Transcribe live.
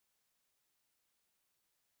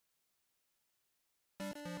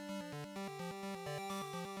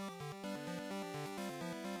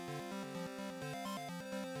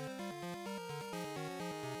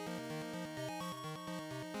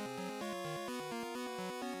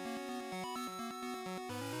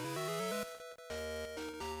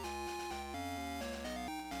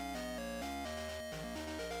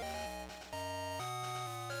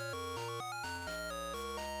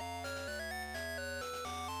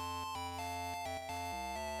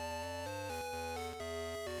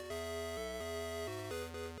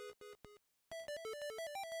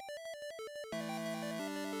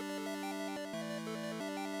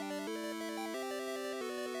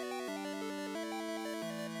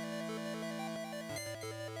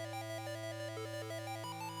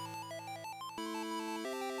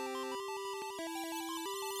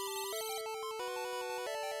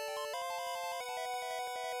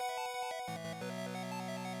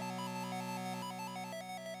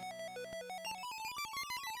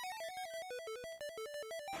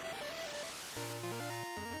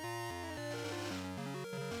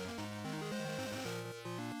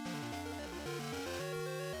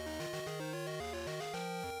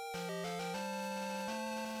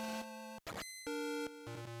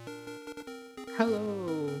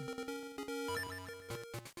Hello.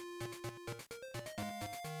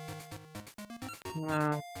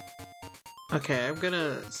 Uh, okay, I'm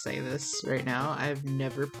gonna say this right now. I've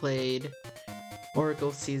never played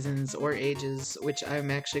Oracle Seasons or Ages, which I'm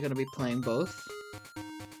actually gonna be playing both.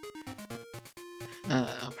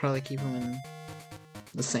 I'll probably keep them in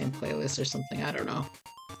the same playlist or something. I don't know.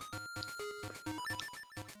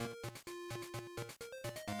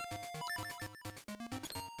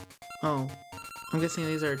 Oh, I'm guessing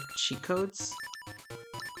these are cheat codes?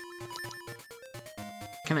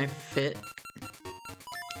 Can I fit?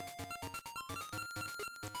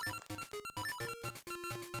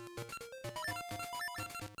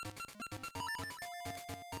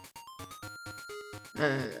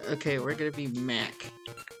 Okay, we're gonna be Mac.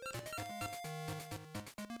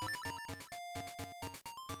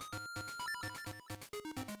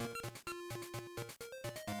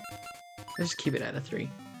 Let's keep it at a 3.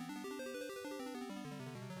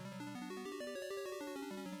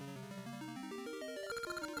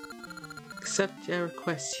 Accept your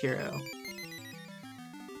request, hero.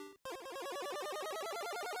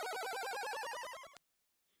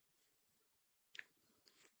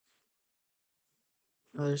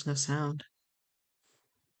 Oh, there's no sound.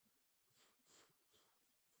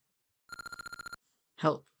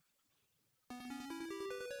 Help.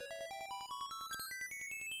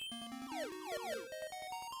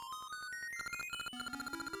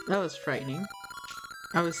 That was frightening.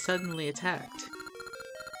 I was suddenly attacked.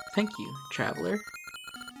 Thank you, traveler.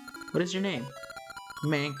 What is your name?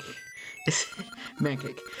 Mank. Is it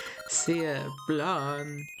Mancake? See a blah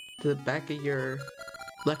on the back of your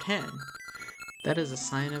left hand. That is a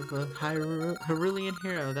sign of a Hyrulean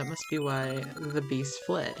hero. That must be why the beast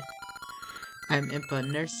fled. I am Impa,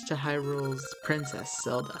 nurse to Hyrule's princess,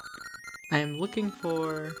 Zelda. I am looking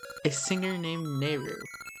for a singer named Nehru.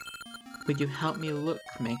 Would you help me look,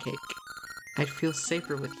 Mancake? I'd feel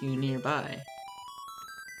safer with you nearby.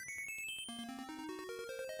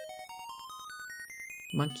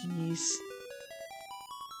 Monkeys.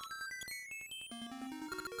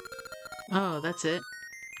 Oh, that's it.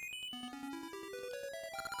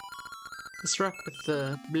 This rock with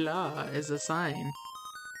the blah is a sign.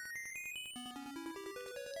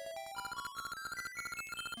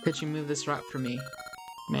 Could you move this rock for me,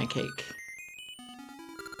 Mancake?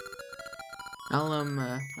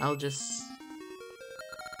 I'll just...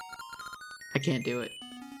 I can't do it.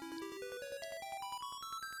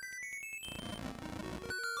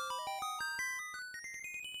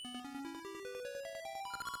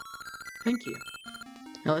 Thank you.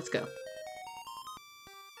 Now let's go.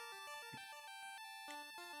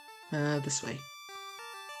 This way.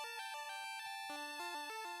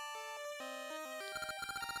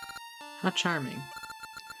 How charming.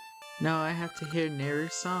 Now I have to hear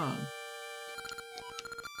Nehru's song.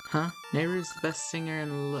 Huh? Nehru's the best singer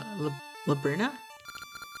in Labrina?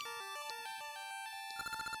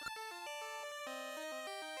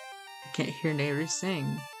 I can't hear Nehru sing.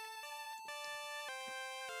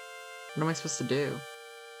 What am I supposed to do?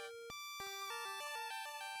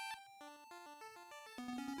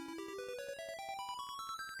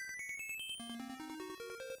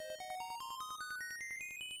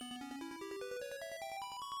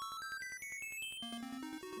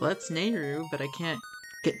 Well, that's Nehru, but I can't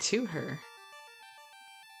get to her.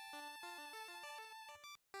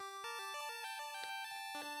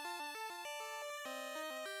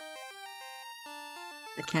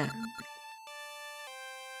 I can't.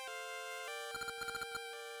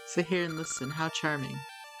 Sit here and listen. How charming.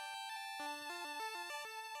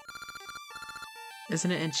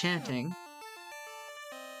 Isn't it enchanting?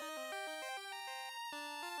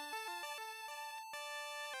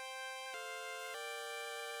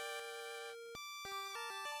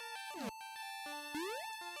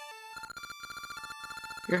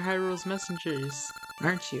 You're Hyrule's messengers,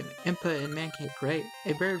 aren't you? Impa and Mancake, right?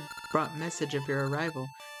 A bird brought message of your arrival.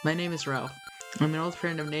 My name is Ralph. I'm an old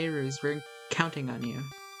friend of Nehru's. We're counting on you.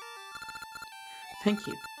 Thank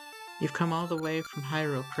you. You've come all the way from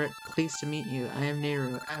Hyrule. Pleased to meet you. I am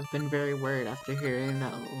Nehru. I've been very worried after hearing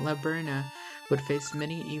that Labrina would face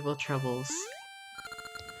many evil troubles.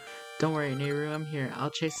 Don't worry, Nehru, I'm here. I'll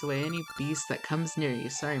chase away any beast that comes near you.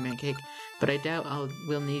 Sorry, Mancake, but I doubt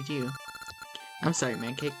we'll need you. I'm sorry,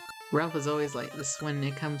 Mancake. Ralph is always like this when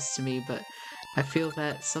it comes to me, but I feel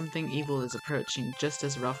that something evil is approaching, just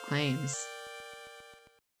as Ralph claims.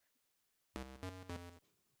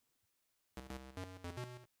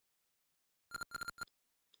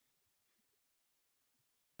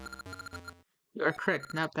 You are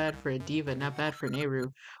correct. Not bad for a diva, not bad for Nehru.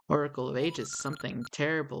 Oracle of Ages. Something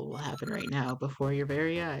terrible will happen right now before your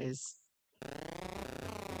very eyes.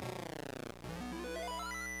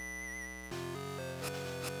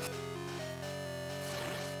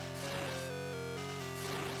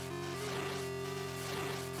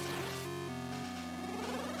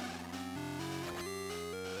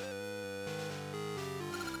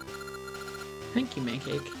 Thank you,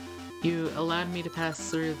 Mancake. You allowed me to pass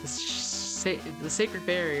through the sacred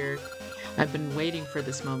barrier. I've been waiting for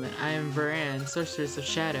this moment. I am Varan, Sorceress of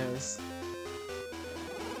Shadows.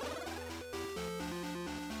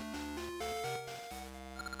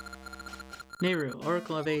 Nehru,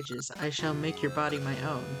 Oracle of Ages, I shall make your body my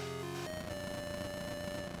own.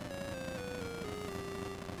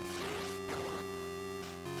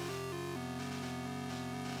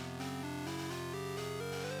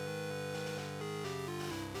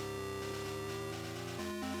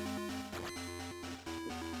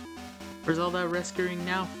 Where's all that rescuing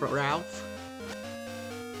now, Ralph?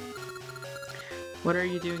 What are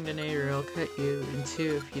you doing to Nehru? I'll cut you in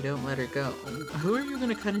two if you don't let her go. Who are you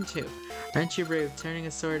gonna cut into? Aren't you brave? Turning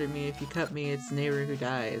a sword at me. If you cut me, it's Nehru who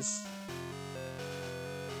dies.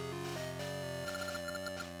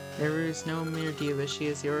 Nehru is no mere diva. She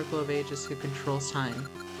is the Oracle of Ages who controls time.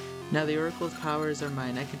 Now the Oracle's powers are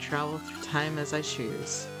mine. I can travel through time as I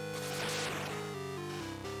choose.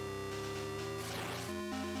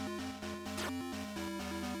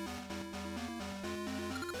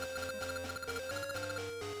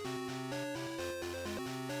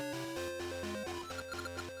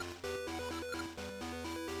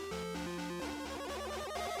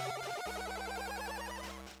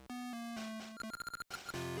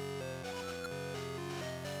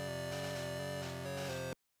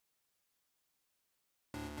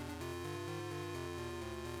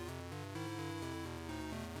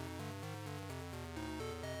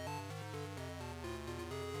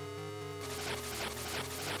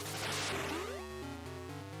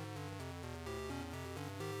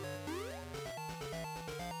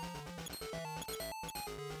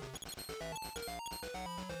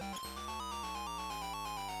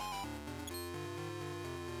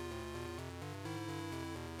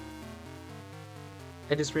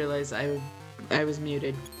 I just realized I was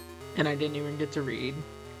muted, and I didn't even get to read.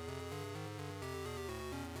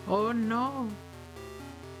 Oh no!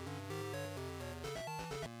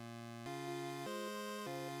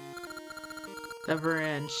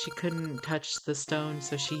 Everend, she couldn't touch the stone,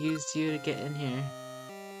 so she used you to get in here.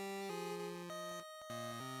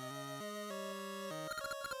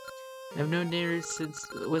 I've known Nehru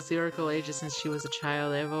was the Oracle Ages since she was a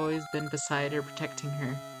child. I've always been beside her, protecting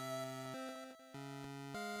her.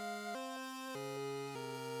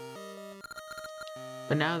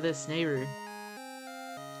 But now this, Nehru.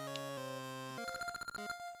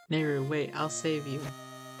 Nehru, wait, I'll save you.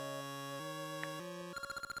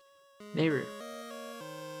 Nehru.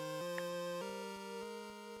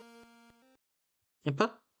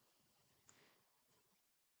 Impa?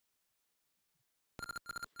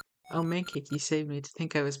 Oh, Mancake, you saved me to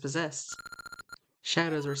think I was possessed.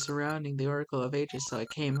 Shadows were surrounding the Oracle of Ages, so I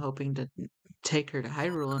came hoping to take her to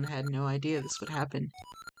Hyrule and had no idea this would happen.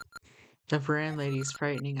 The Varan lady's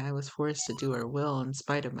frightening. I was forced to do her will in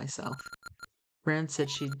spite of myself. Varan said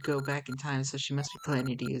she'd go back in time, so she must be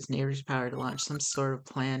planning to use Nehru's power to launch some sort of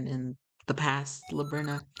plan in the past.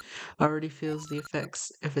 Labrina already feels the effects.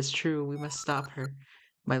 If it's true, we must stop her.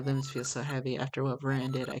 My limbs feel so heavy after what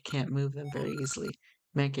Varan did, I can't move them very easily.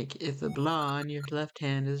 Mankik, if the blah on your left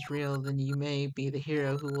hand is real, then you may be the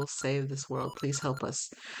hero who will save this world. Please help us.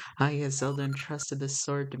 Yes, Zelda entrusted this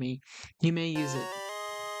sword to me. You may use it.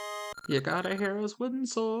 You got a hero's wooden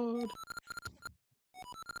sword.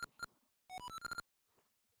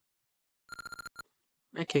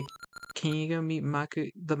 Okay, can you go meet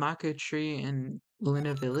the Mako tree in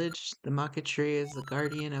Luna Village? The Mako tree is the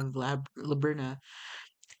guardian of Labrina.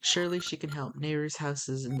 Surely she can help. Nehru's house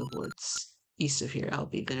is in the woods. East of here, I'll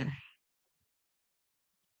be there.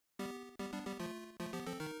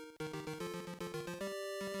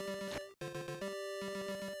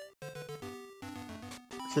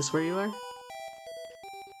 Is this where you are?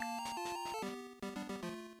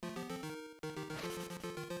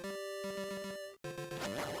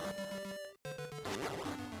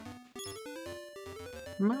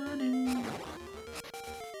 Money.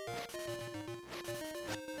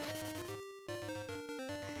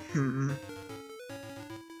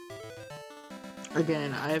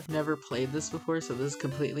 Again, I've never played this before, so this is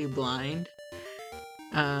completely blind.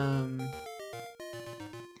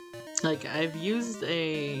 Like, I've used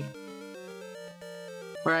where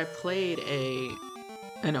I played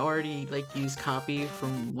an already, like, used copy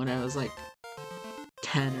from when I was, like,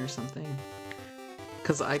 10 or something.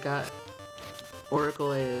 Because I got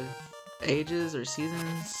Oracle of Ages or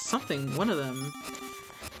Seasons, something, one of them.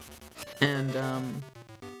 And,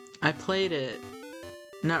 I played it.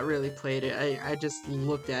 Not really played it, I just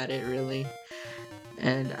looked at it, really.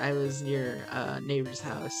 And I was near neighbor's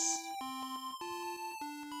house.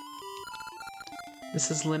 This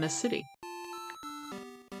is Luna City.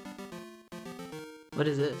 What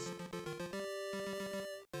is this?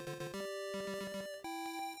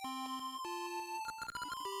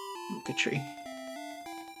 Mocha tree.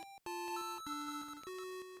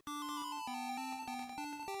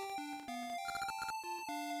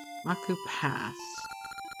 Maku Pass.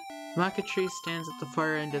 The Maku tree stands at the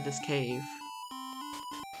far end of this cave.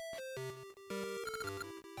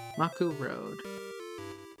 Maku Road.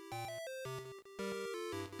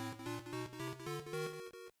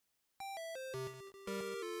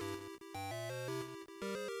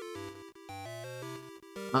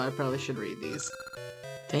 Oh, I probably should read these.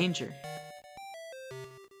 Danger.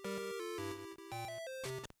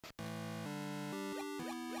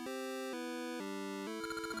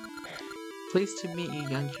 Pleased to meet you,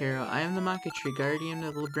 young hero. I am the Maku Tree, guardian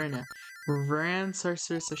of Labrina. Varan,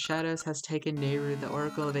 sorceress of shadows, has taken Nehru, the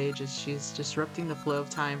Oracle of Ages. She is disrupting the flow of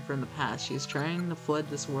time from the past. She is trying to flood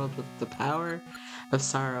this world with the power of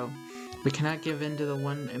sorrow. We cannot give in to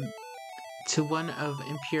one of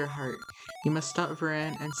impure heart. You must stop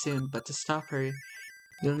Varan, and soon. But to stop her,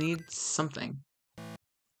 you'll need something.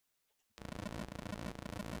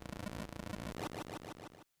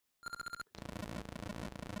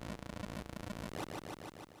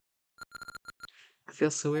 I feel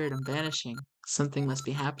so weird. I'm vanishing. Something must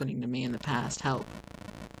be happening to me in the past. Help.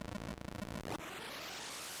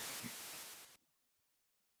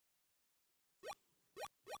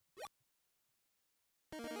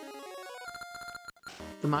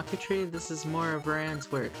 The Maku Tree, this is more of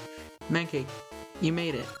Varan's work. Mancake, you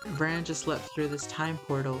made it. Varan just leapt through this time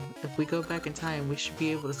portal. If we go back in time, we should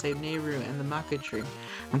be able to save Nehru and the Maku Tree.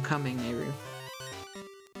 I'm coming, Nehru.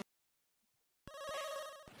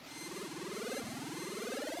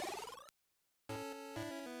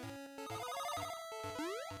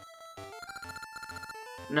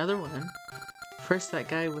 Another one. First that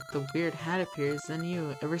guy with the weird hat appears, then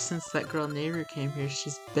you. Ever since that girl Nehru came here,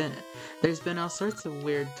 there's been all sorts of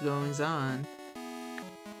weird goings on.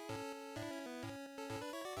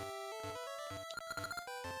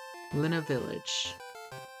 Luna Village.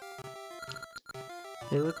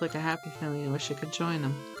 They look like a happy family. I wish I could join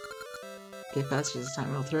them. Okay, faster this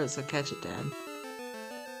time. I'll throw it, so catch it, Dad.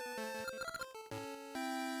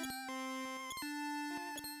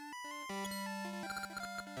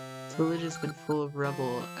 The village has been full of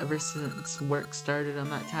rubble ever since work started on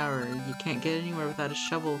that tower. You can't get anywhere without a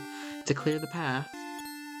shovel to clear the path.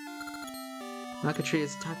 Maku Tree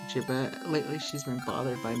is talking to you, but lately she's been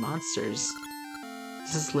bothered by monsters.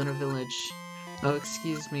 This is Luna Village. Oh,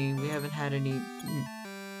 excuse me, we haven't had any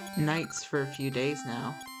nights for a few days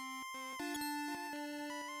now.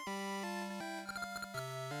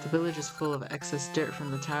 The village is full of excess dirt from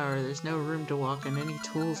the tower. There's no room to walk, and any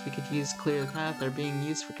tools we could use to clear the path are being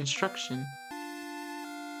used for construction.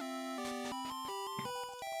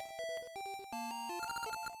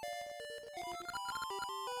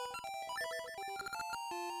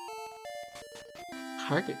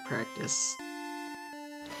 Target practice.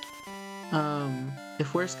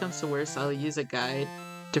 If worst comes to worst, I'll use a guide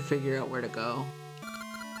to figure out where to go.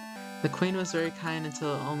 The queen was very kind until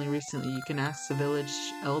only recently. You can ask the village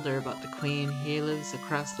elder about the queen. He lives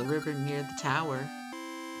across the river near the tower.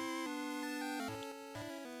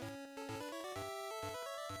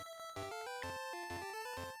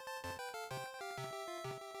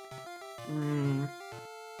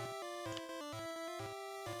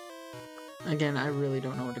 Again, I really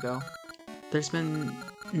don't know where to go. There's been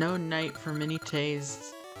no night for many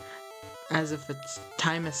days, as if its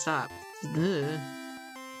time has stopped. Ugh.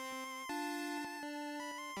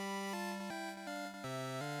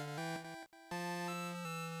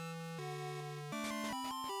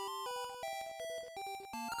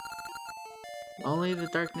 Only the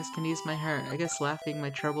darkness can ease my heart. I guess laughing my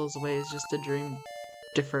troubles away is just a dream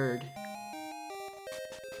deferred.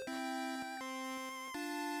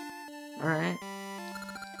 Alright.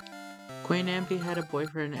 Queen Ambi had a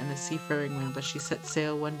boyfriend and a seafaring man, but she set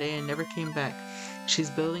sail one day and never came back. She's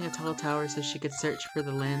building a tall tower so she could search for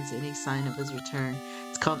the lands any sign of his return.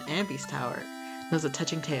 It's called Ambi's Tower. It was a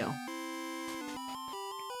touching tale.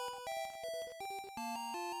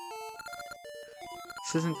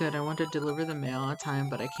 This isn't good. I want to deliver the mail on time,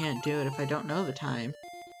 but I can't do it if I don't know the time.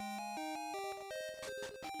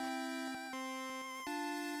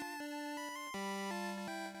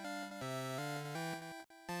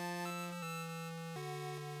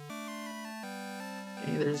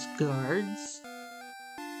 Okay, there's guards.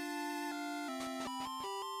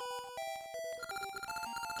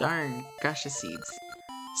 Darn, gacha seeds.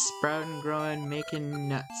 Sprouting, growing, making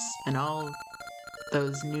nuts, and all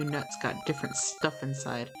those new nuts got different stuff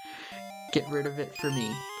inside. Get rid of it for me.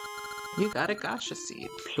 You got a gacha seed.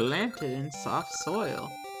 Plant it in soft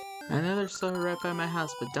soil. I know there's soil right by my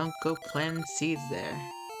house, but don't go planting seeds there.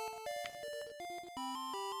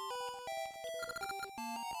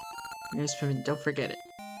 Here's Pippin. Don't forget it.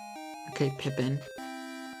 Okay, Pippin.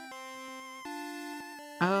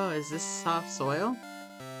 Oh, is this soft soil?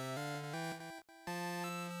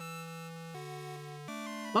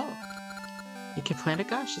 Oh, you can plant a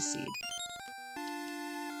gacha seed.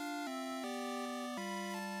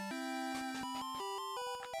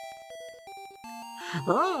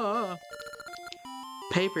 Oh!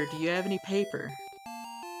 Paper, do you have any paper?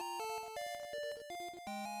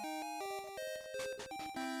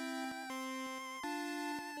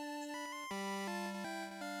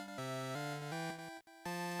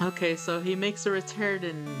 Okay, so he makes a return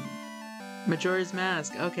in Majora's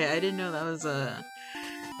Mask. Okay, I didn't know that was a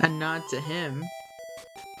nod to him.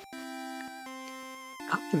 I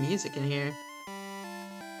like the music in here.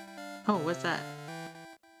 Oh, what's that?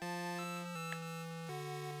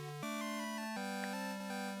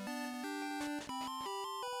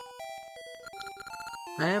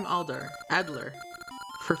 I am Adler.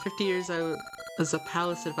 For 50 years I was a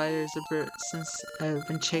palace advisor since I've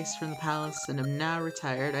been chased from the palace and am now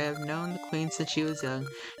retired. I have known the queen since she was young.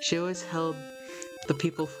 She always held the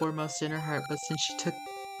people foremost in her heart, but since she took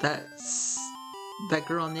that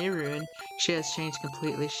girl Nerun, she has changed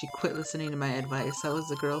completely. She quit listening to my advice. That was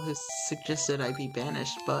the girl who suggested I be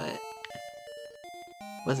banished, but...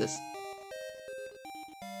 What's this?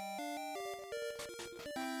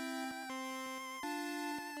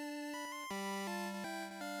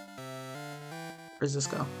 Where's this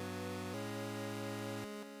go?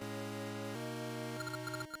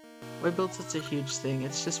 Why build such a huge thing?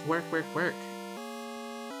 It's just work, work, work.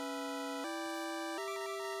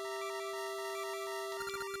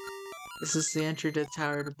 This is the entry to the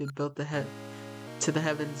tower to be built to the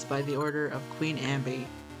heavens by the order of Queen Ambi.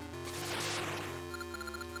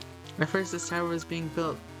 At first, this tower was being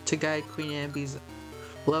built to guide Queen Ambi's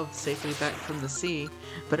love safely back from the sea,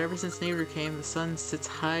 but ever since Nehru came, the sun sits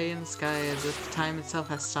high in the sky as if time itself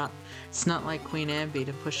has stopped. It's not like Queen Ambi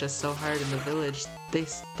to push us so hard in the village. They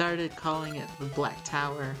started calling it the Black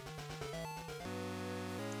Tower.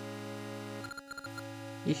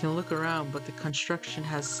 You can look around, but the construction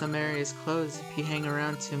has some areas closed. If you hang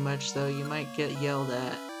around too much, though, you might get yelled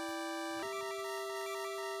at.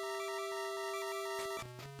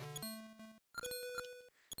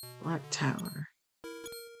 Black Tower.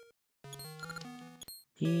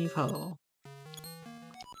 Heave ho.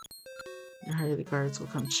 In a hurry, the guards will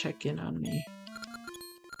come check in on me.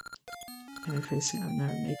 And if I'll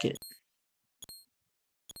never make it.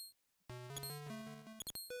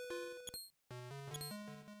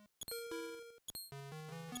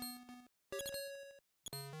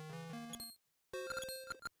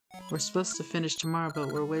 We're supposed to finish tomorrow,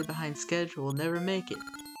 but we're way behind schedule. We'll never make it.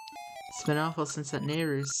 It's been awful since that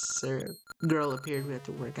Nehru girl appeared. We had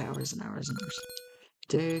to work hours and hours and hours.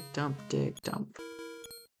 Dig, dump, dig, dump.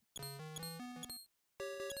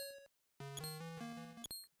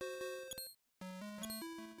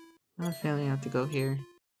 I have a feeling I have to go here.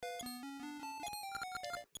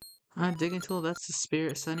 Digging tool, that's the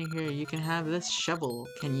spirit sunny here. You can have this shovel.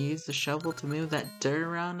 Can you use the shovel to move that dirt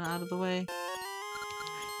around out of the way?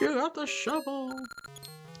 You got the shovel!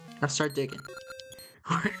 I'll start digging.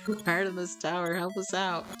 We're tired of this tower, help us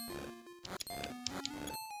out.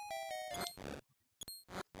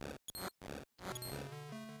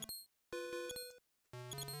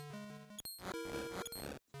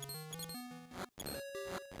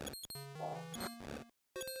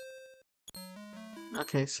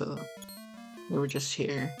 Okay, so we were just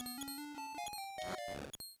here.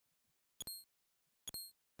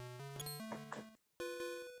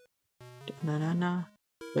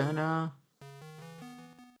 No.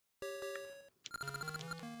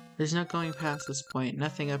 There's no going past this point.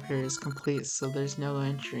 Nothing up here is complete, so there's no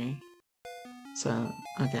entry. So,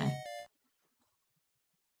 okay.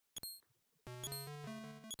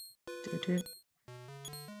 Do-do.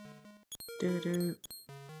 Do-do.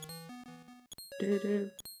 Do-do.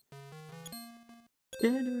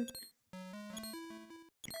 Do-do.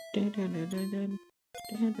 Do-do-do-do-do.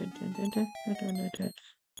 Do-do-do-do-do-do-do-do.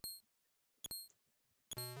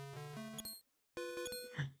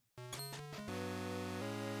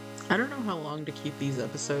 I don't know how long to keep these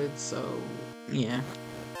episodes, so yeah.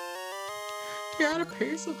 Got a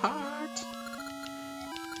piece of heart.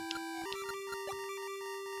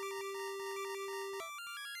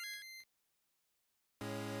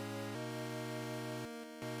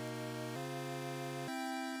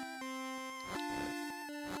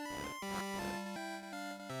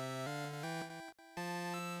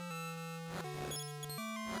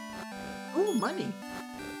 Ooh, money.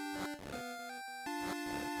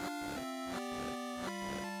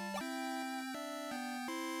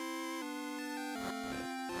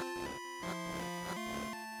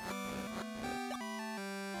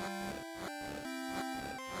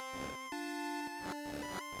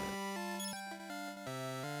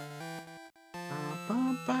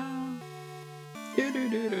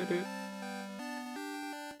 Do-do-do-do-do.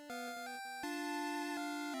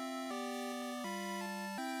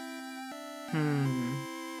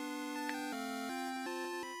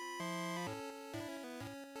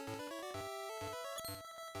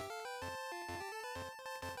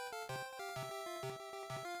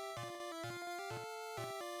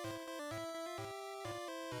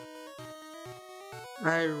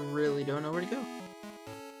 I really don't know where to go.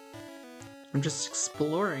 I'm just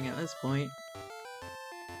exploring at this point.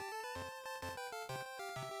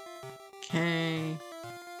 Okay.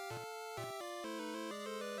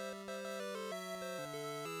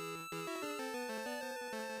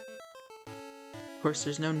 Of course,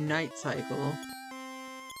 there's no night cycle.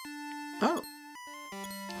 Oh!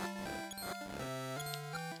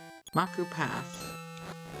 Maku Path.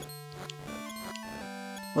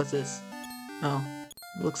 What's this? Oh,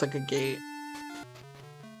 looks like a gate.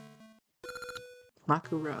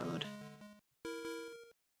 Maku Road.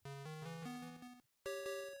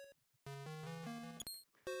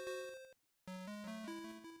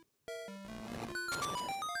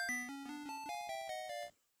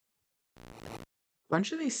 A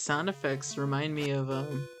bunch of these sound effects remind me of,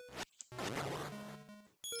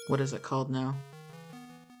 what is it called now?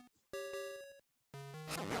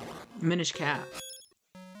 Minish Cap.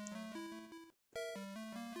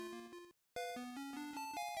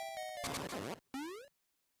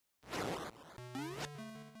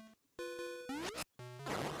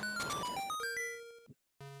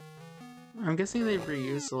 I'm guessing they've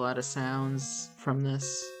reused a lot of sounds from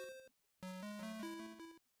this.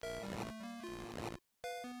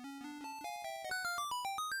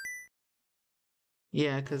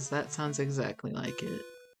 Yeah, because that sounds exactly like it.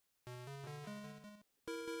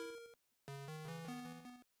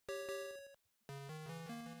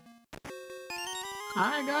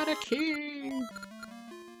 I got a key!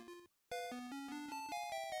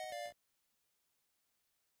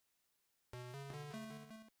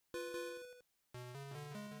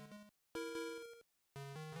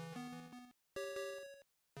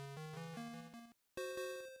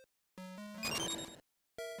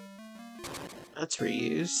 That's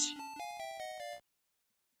reused.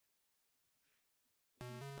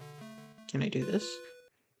 Can I do this?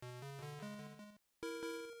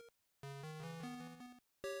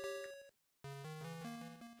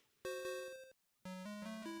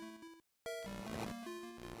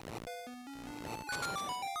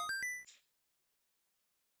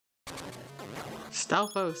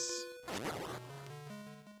 Stalfos!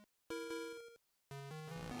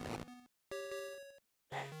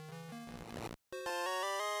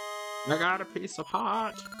 I got a piece of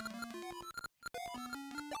heart!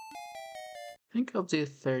 I think I'll do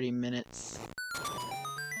 30 minutes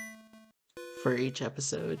for each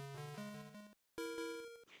episode.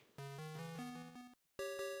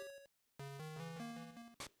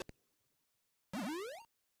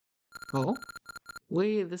 Oh?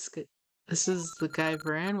 Wait, this is the guy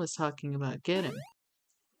Varan was talking about. Get him.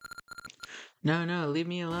 No, leave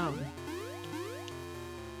me alone.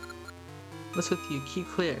 What's with you? Keep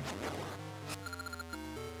clear.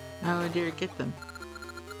 Oh dear, get them.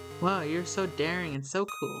 Wow, you're so daring and so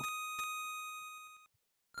cool.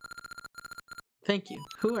 Thank you.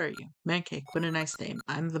 Who are you? Mancake, what a nice name.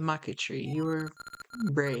 I'm the Maku Tree. You were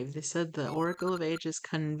brave. They said the Oracle of Ages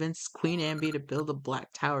convinced Queen Ambi to build a black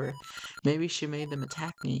tower. Maybe she made them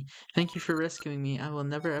attack me. Thank you for rescuing me. I will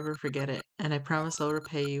never ever forget it. And I promise I'll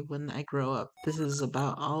repay you when I grow up. This is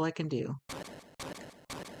about all I can do.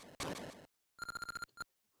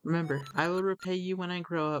 Remember, I will repay you when I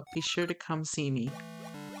grow up. Be sure to come see me.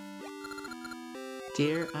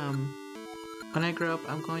 Dear, when I grow up,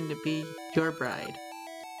 I'm going to be your bride.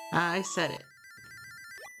 I said it.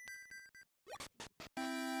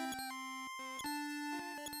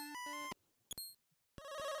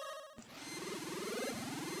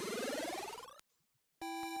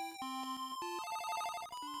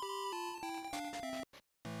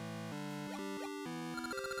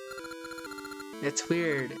 It's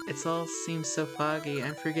weird. It all seems so foggy.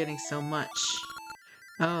 I'm forgetting so much.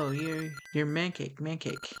 Oh, you're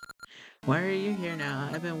Mancake. Why are you here now?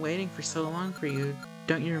 I've been waiting for so long for you.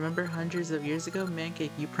 Don't you remember hundreds of years ago? Mancake,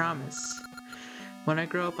 you promised. When I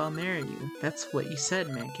grow up, I'll marry you. That's what you said,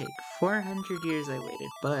 Mancake. 400 years I waited,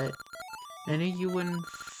 but I knew you wouldn't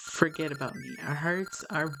Forget about me. Our hearts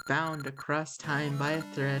are bound across time by a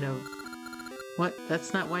thread of... What?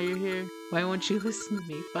 That's not why you're here? Why won't you listen to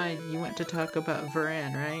me? Fine, you want to talk about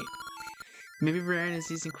Varan, right? Maybe Varan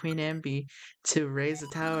is using Queen Ambi to raise the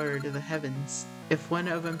tower to the heavens. If one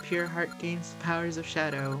of impure heart gains the powers of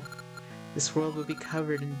shadow, this world will be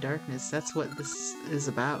covered in darkness. That's what this is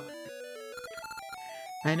about.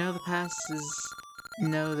 I know the past is...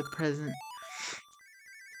 No, the present...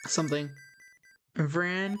 Something.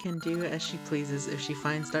 Varan can do as she pleases. If she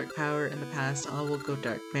finds dark power in the past, all will go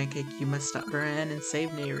dark. Pancake, you must stop Varan and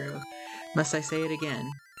save Nehru. Must I say it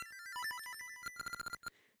again?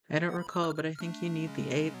 I don't recall, but I think you need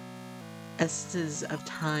the 8 essences of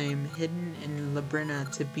time hidden in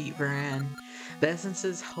Labrina to beat Varan. The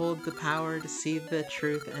essences hold the power to see the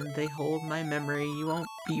truth, and they hold my memory. You won't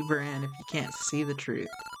beat Varan if you can't see the truth.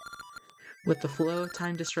 With the flow of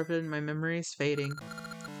time disrupted, my memory is fading.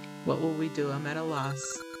 What will we do? I'm at a loss.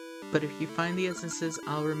 But if you find the essences,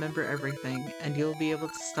 I'll remember everything, and you'll be able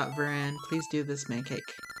to stop Varan. Please do this, Mancake.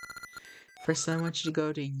 First, I want you to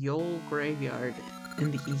go to Yol Graveyard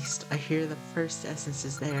in the east. I hear the first essence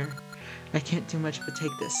is there. I can't do much but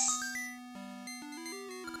take this.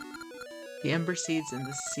 The ember seeds in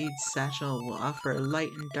the seed satchel will offer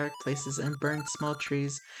light in dark places and burn small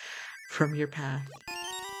trees from your path.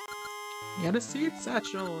 You got a seed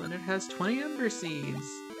satchel, and it has 20 ember seeds.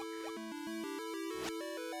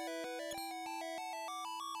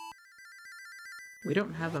 We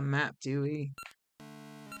don't have a map, do we?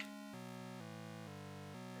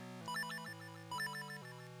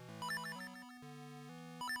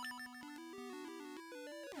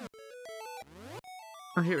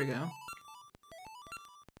 Oh, here we go.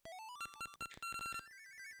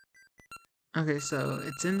 Okay, so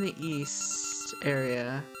it's in the east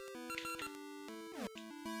area.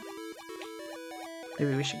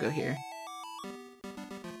 Maybe we should go here.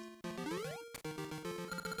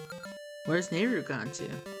 Where's Nehru gone to?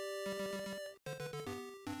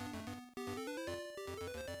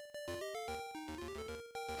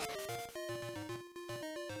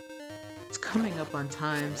 It's coming up on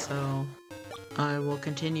time, so I will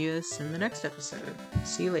continue this in the next episode.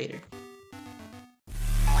 See you later.